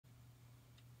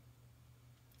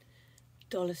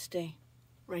DOLLASTY,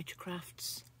 Rachel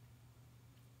Crafts,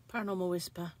 Paranormal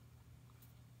Whisper.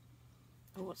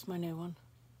 Oh, what's my new one?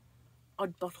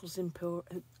 Odd Bottles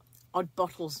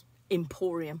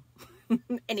Emporium.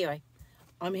 Anyway,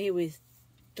 I'm here with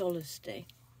DOLLASTY,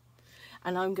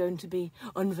 and I'm going to be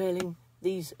unveiling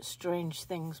these strange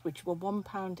things, which were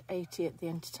 £1.80 at the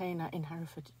Entertainer in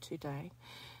Hereford today,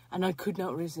 and I could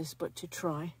not resist but to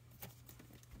try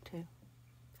to,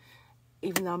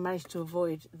 even though I managed to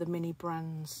avoid the Mini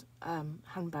Brands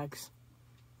handbags,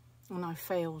 and I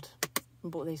failed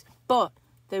and bought these, but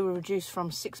they were reduced from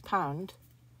 £6,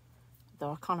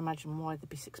 though I can't imagine why they'd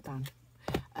be £6,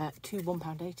 to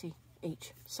 £1.80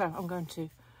 each. So I'm going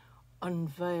to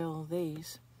unveil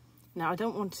these. Now, I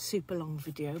don't want a super long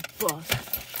video, but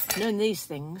knowing these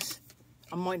things,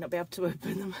 I might not be able to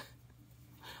open them.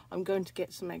 I'm going to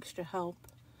get some extra help.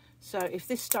 So if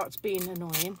this starts being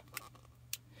annoying,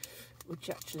 which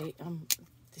actually,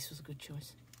 this was a good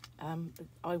choice,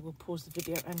 I will pause the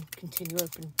video and continue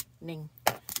opening.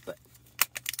 But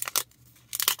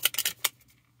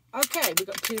okay, we've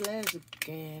got 2 layers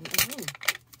again. Oh,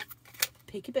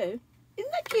 peekaboo.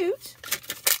 Isn't that cute?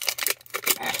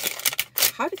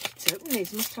 How do kids open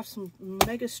these? Must have some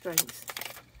mega strength.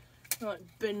 Right,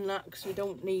 bin that because we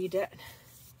don't need it.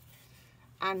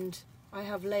 And I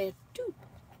have layer 2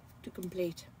 to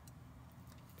complete.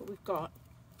 But we've got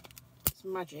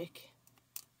some magic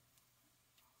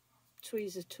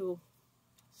tweezer tool.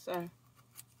 So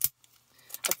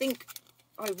I think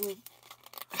I will.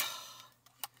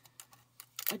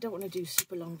 I don't want to do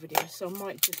super long videos, so I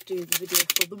might just do the video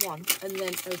for the one and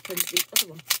then open the other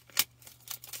one.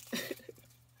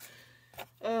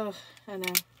 Oh, I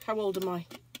know. How old am I?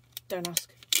 Don't ask.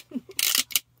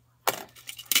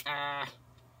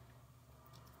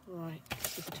 Right,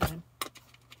 this is the time.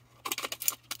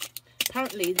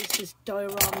 Apparently this is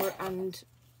diorama and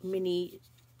mini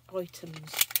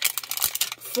items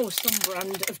for some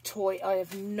brand of toy. I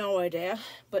have no idea,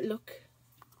 but look.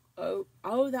 Oh,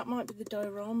 that might be the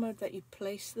diorama that you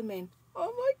place them in.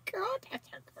 Oh my god, that's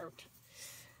so good.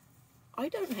 I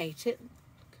don't hate it.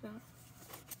 Look at that.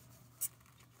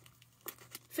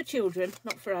 For children,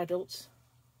 not for adults.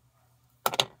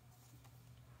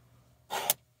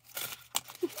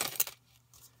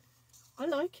 I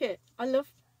like it. I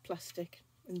love plastic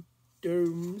and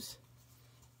domes.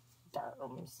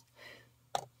 Domes.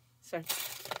 So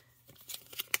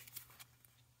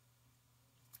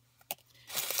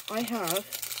I have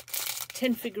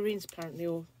 10 figurines apparently,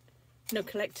 or no,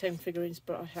 collect 10 figurines,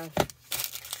 but I have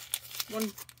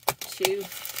 1, 2,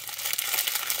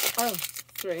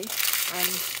 3, and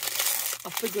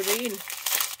a figurine.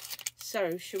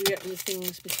 So, shall we open the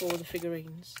things before the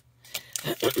figurines?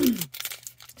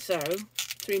 So,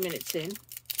 3 minutes in.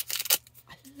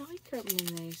 I like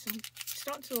opening these. I'm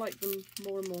starting to like them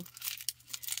more and more.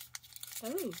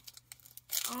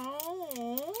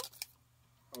 Oh,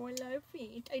 I love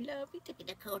it. I love it. Look at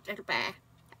the cute little bear.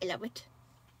 I love it.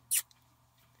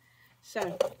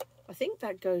 So, I think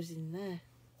that goes in there.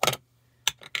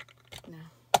 No,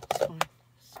 it's fine.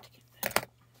 Stick it there.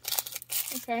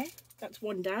 Okay, that's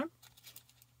one down.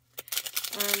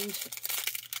 And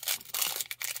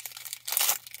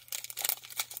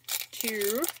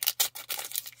 2.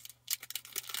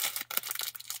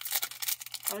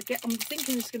 I'm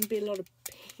thinking there's going to be a lot of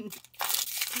pink.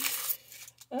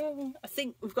 I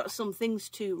think we've got some things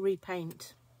to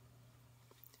repaint.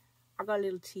 I got a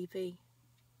little TV,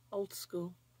 old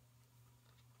school.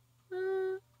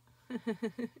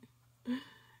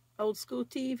 Old school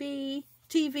TV,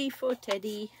 TV for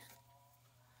Teddy.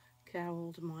 Okay, how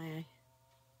old am I?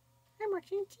 I'm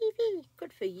watching TV.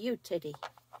 Good for you, Teddy.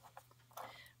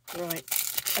 Right,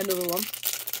 another one.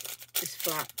 It's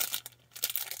flat.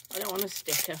 I don't want a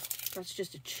sticker. That's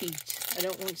just a cheat. I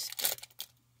don't want sticker.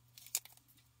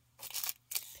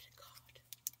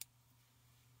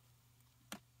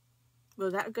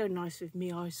 Well, that would go nice with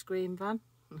me ice cream van.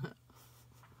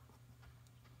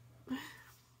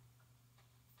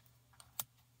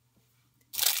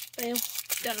 Fail.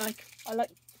 Don't like. I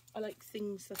like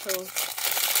things that are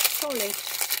solid.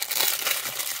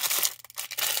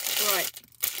 Right.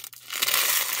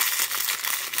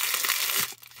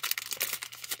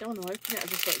 Don't want to open it. I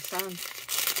just like the sound.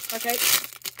 Okay.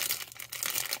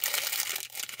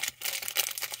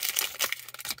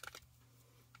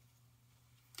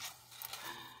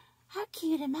 How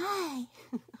cute am I?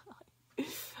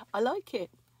 I like it.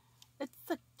 It's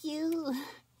so cute.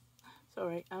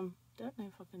 Sorry, don't know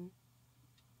if I can.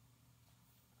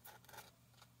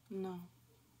 No.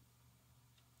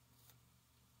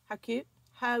 How cute?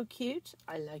 How cute?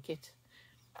 I like it.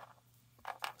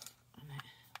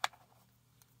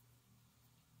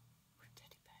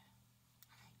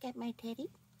 that my teddy?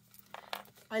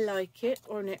 I like it.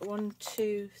 On it, 1,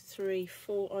 2, 3,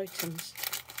 4 items.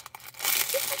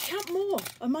 Did I count more?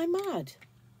 Am I mad?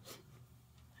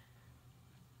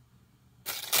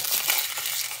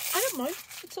 I don't mind.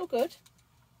 It's all good.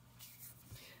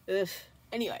 Ugh.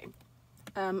 Anyway,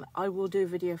 I will do a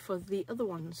video for the other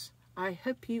ones. I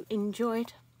hope you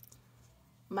enjoyed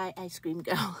my ice cream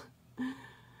girl.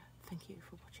 Thank you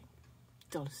for watching.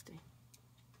 Dollasty.